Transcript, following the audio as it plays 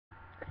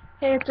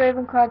Hey, it's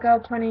Ravenclaw Girl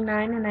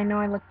 29, and I know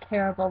I look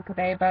terrible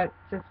today, but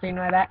just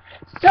ignore that.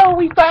 So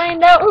we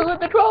find out who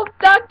the 12th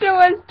Doctor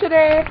was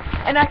today,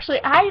 and actually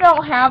I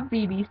don't have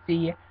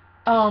BBC,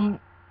 um,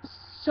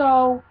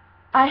 so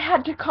I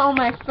had to call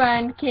my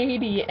friend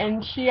Katie,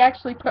 and she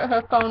actually put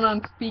her phone on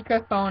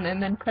speakerphone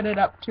and then put it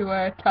up to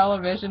her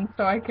television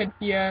so I could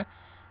hear,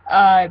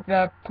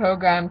 the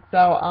program,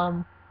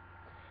 so,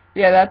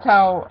 yeah, that's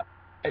how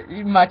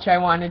much I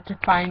wanted to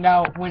find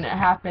out when it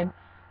happened.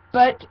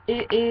 But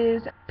it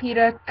is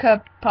Peter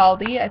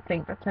Capaldi, I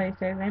think that's how you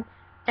say his name.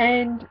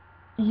 And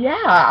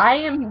yeah, I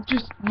am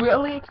just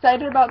really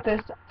excited about this.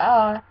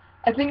 I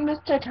think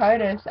Mr.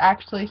 TARDIS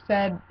actually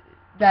said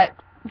that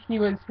he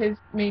was his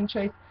main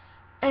choice.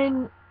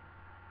 And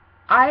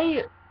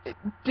I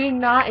did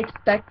not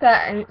expect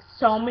that, and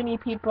so many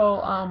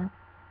people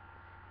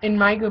in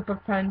my group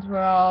of friends were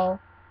all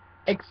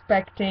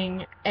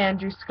expecting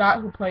Andrew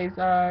Scott, who plays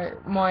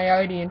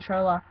Moriarty in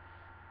Sherlock.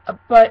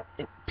 But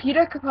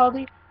Peter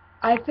Capaldi,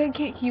 I think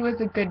he was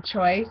a good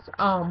choice.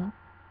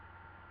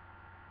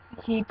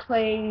 He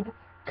played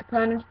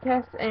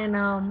Copernicus in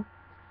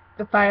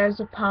The Fires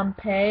of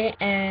Pompeii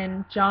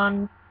and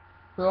John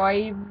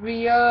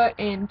Fourier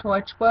in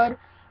Torchwood.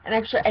 And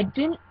actually,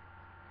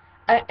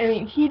 I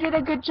mean, he did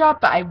a good job,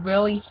 but I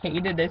really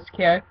hated his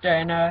character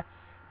in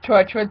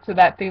Torchwood, so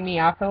that threw me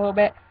off a little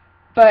bit.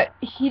 But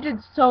he did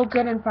so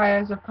good in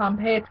Fires of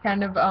Pompeii. It's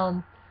kind of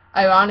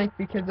ironic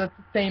because that's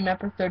the same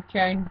episode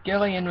Karen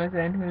Gillian was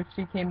in, who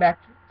she came back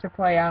to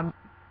play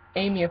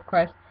Amy, of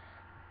course.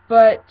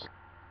 But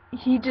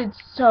he did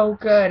so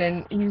good,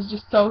 and he was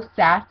just so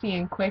sassy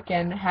and quick,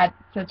 and had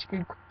such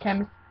good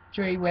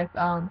chemistry with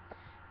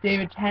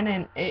David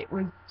Tennant. It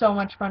was so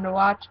much fun to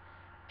watch,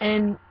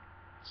 and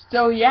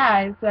so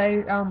yeah, as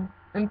I am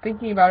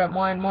thinking about it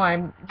more and more,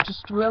 I'm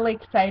just really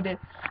excited.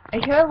 I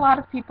hear a lot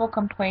of people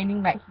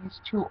complaining that he's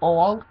too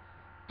old,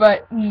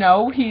 but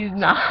no, he's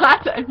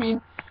not. I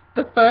mean,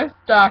 the first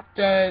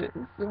Doctors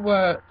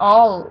were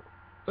all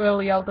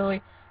really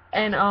elderly,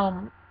 and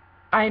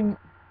I'm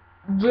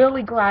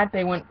really glad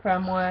they went for a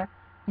more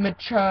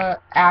mature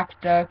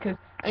actor, because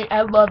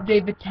I love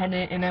David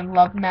Tennant and I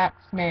love Matt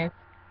Smith,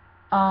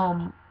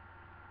 um,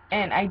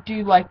 and I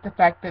do like the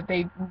fact that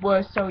they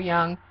were so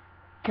young,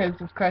 because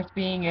of course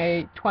being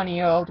a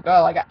 20-year-old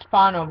girl, I got to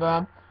fawn over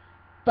them.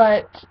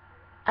 But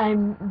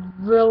I'm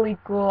really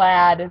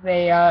glad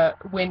they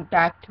went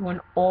back to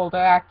an older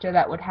actor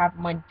that would have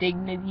more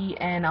dignity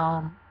and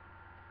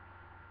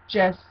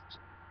just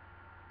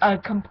a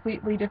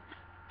completely different.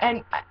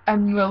 And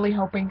I'm really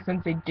hoping,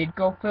 since they did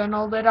go for an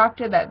older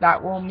Doctor,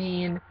 that will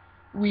mean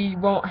we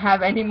won't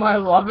have any more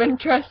love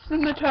interests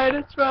in the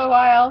TARDIS for a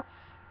while,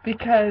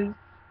 because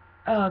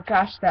oh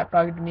gosh, that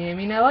bugged me. I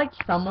mean, I liked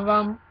some of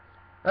them.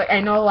 Like,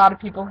 I know a lot of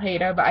people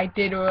hate her, but I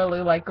did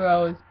really like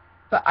Rose.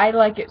 But I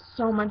like it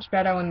so much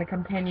better when the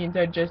companions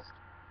are just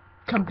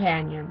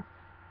companions.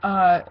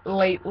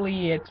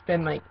 Lately it's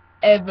been like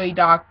every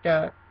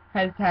Doctor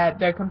has had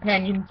their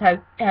companions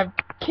have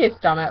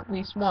kissed them at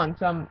least once,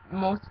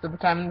 most of the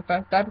time in the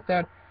first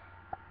episode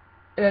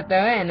that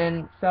they're in,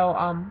 and so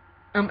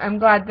I'm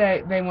glad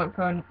that they went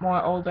for a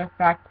more older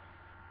fact.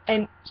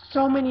 And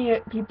so many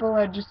people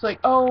are just like,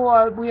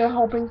 oh, we are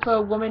hoping for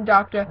a woman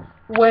Doctor.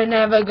 We're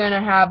never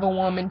gonna have a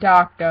woman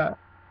Doctor.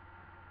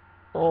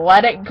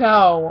 Let it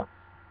go.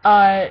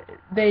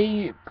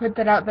 They put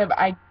that out there, but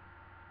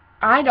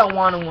I don't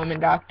want a woman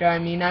Doctor. I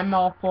mean, I'm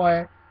all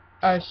for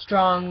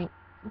strong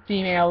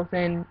females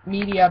in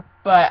media,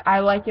 but I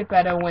like it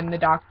better when the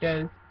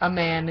Doctor's a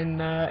man and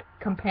the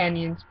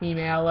companion's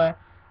female.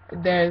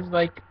 There's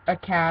like a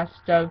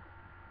cast of,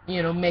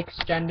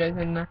 mixed genders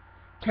in the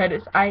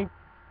TARDIS.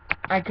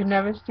 I could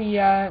never see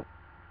a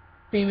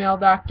female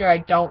Doctor. I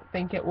don't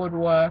think it would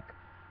work.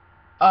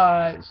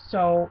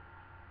 So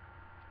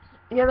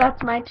yeah,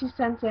 that's my 2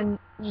 cents, and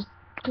just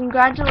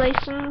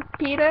congratulations,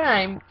 Peter.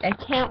 I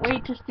can't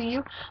wait to see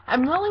you.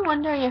 I'm really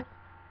wondering if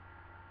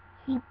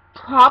he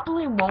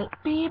probably won't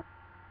be,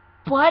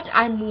 but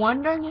I'm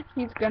wondering if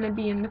he's gonna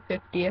be in the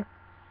 50th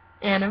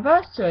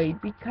anniversary,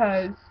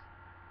 because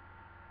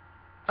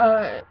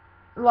a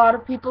lot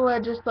of people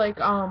are just like,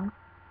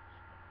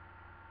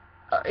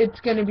 it's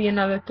gonna be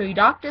another Three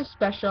Doctors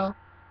special,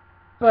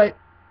 but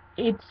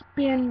it's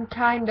been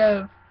kind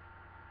of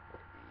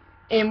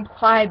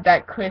implied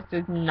that Chris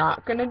is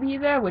not going to be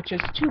there, which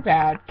is too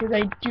bad, because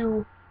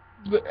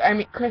I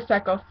mean, Chris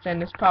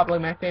Eccleston is probably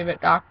my favorite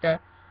Doctor,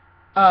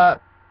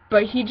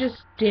 but he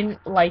just didn't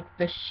like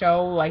the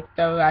show like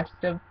the rest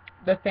of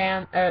the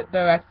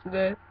rest of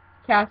the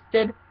cast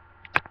did,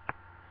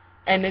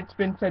 and it's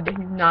been said that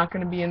he's not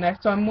going to be in there,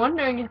 so I'm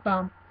wondering if,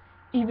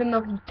 even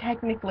though he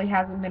technically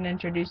hasn't been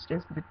introduced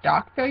as the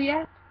Doctor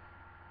yet,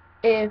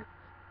 if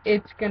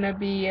it's going to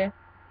be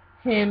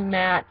him,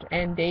 Matt,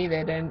 and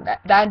David, and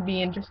that'd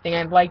be interesting.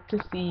 I'd like to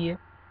see,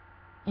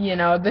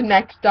 the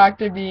next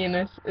Doctor be in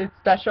a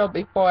special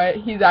before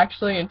he's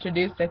actually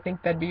introduced. I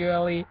think that'd be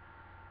really,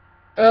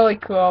 really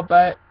cool,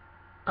 but,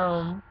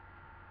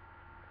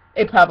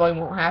 it probably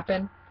won't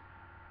happen.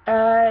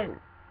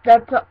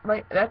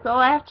 that's all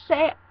I have to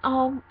say.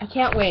 I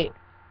can't wait.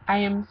 I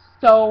am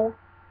so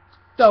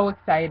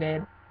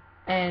excited,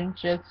 and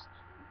just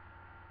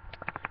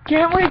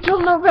can't wait till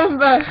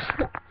November.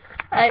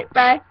 Alright,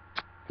 bye.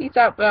 Peace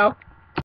out, bro.